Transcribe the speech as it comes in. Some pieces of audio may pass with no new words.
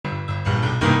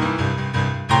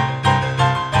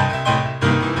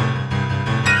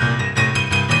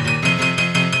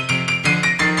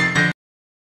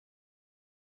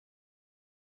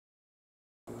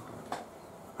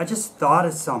I just thought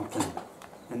of something,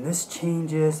 and this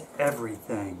changes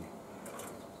everything.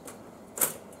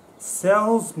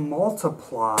 Cells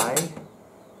multiply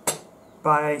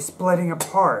by splitting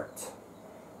apart.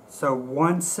 So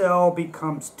one cell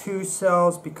becomes 2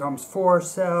 cells, becomes 4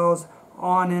 cells,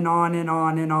 on and on and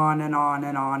on and on and on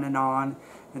and on and on,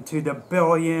 into the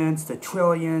billions, the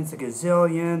trillions, the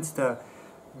gazillions, the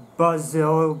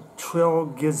bazil, trill,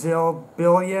 gazil,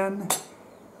 billion,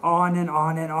 on and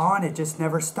on and on. It just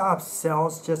never stops.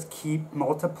 Cells just keep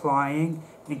multiplying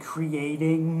and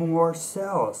creating more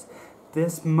cells.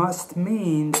 This must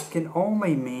mean, this can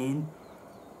only mean,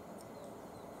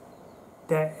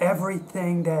 that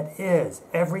everything that is,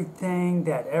 everything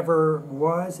that ever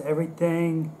was,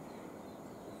 everything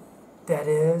that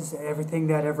is, everything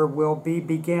that ever will be,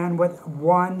 began with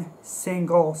one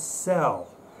single cell.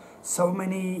 So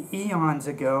many eons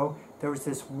ago, there was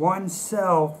this one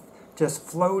cell just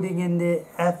floating in the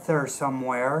ether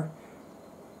somewhere,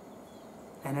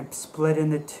 and it split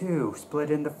into 2,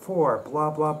 split into 4, blah,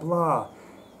 blah, blah.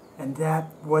 And that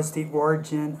was the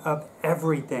origin of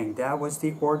everything. That was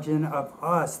the origin of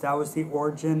us. That was the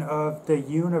origin of the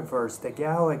universe, the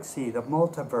galaxy, the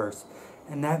multiverse.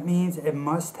 And that means it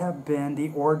must have been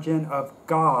the origin of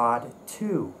God,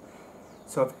 too.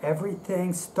 So if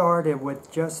everything started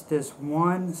with just this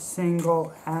one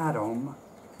single atom,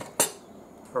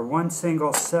 or one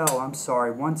single cell,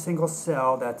 one single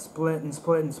cell that split and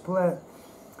split and split,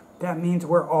 that means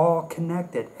we're all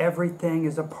connected. Everything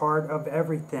is a part of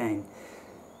everything.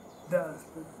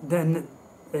 Then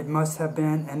it must have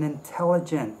been an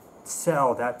intelligent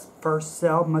cell. That first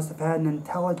cell must have had an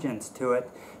intelligence to it.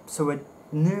 So it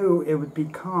knew it would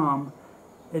become,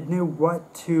 it knew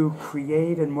what to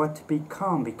create and what to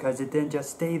become, because it didn't just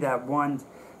stay that one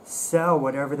cell,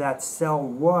 whatever that cell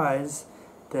was,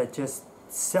 that just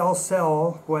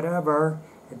cell, whatever.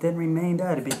 It didn't remain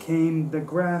that. It became the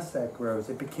grass that grows.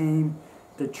 It became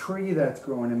the tree that's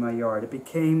growing in my yard. It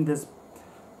became this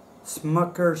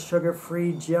Smucker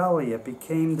sugar-free jelly. It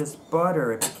became this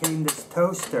butter. It became this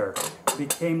toaster. It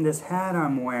became this hat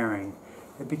I'm wearing.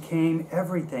 It became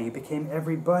everything. It became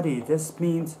everybody. This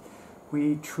means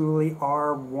we truly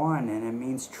are one, and it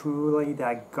means truly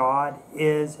that God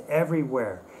is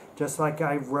everywhere. Just like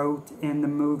I wrote in the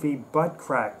movie Butt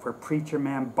Crack for Preacher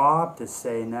Man Bob to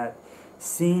say in that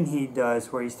scene he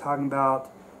does where he's talking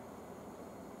about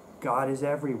God is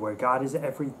everywhere, God is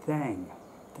everything.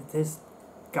 That this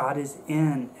God is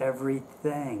in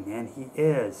everything, and He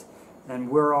is, and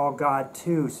we're all God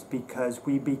too, because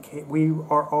we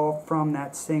are all from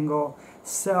that single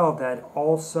cell that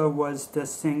also was the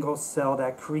single cell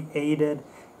that created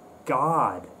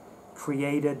God,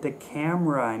 created the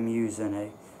camera I'm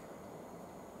using.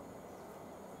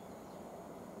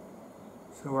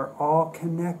 So we're all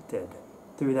connected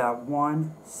through that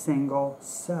one single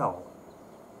cell.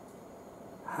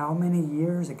 How many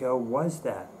years ago was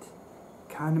that?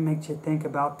 Kind of makes you think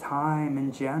about time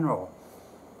in general.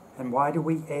 And why do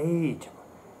we age?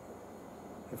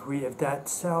 If that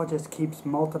cell just keeps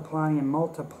multiplying and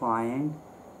multiplying,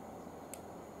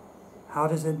 how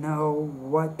does it know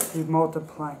what to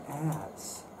multiply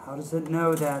as? How does it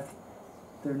know that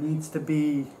there needs to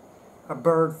be a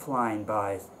bird flying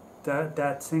by?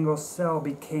 That single cell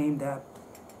became that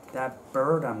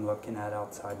bird I'm looking at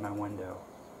outside my window.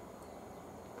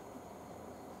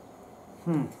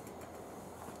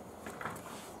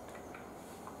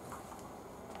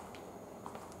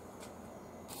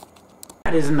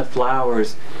 God is in the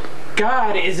flowers.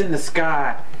 God is in the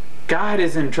sky. God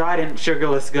is in Trident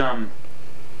sugarless gum.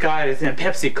 God is in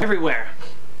Pepsi everywhere.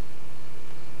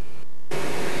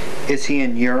 Is He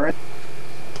in urine?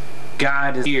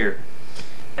 God is here.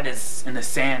 God is in the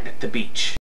sand at the beach.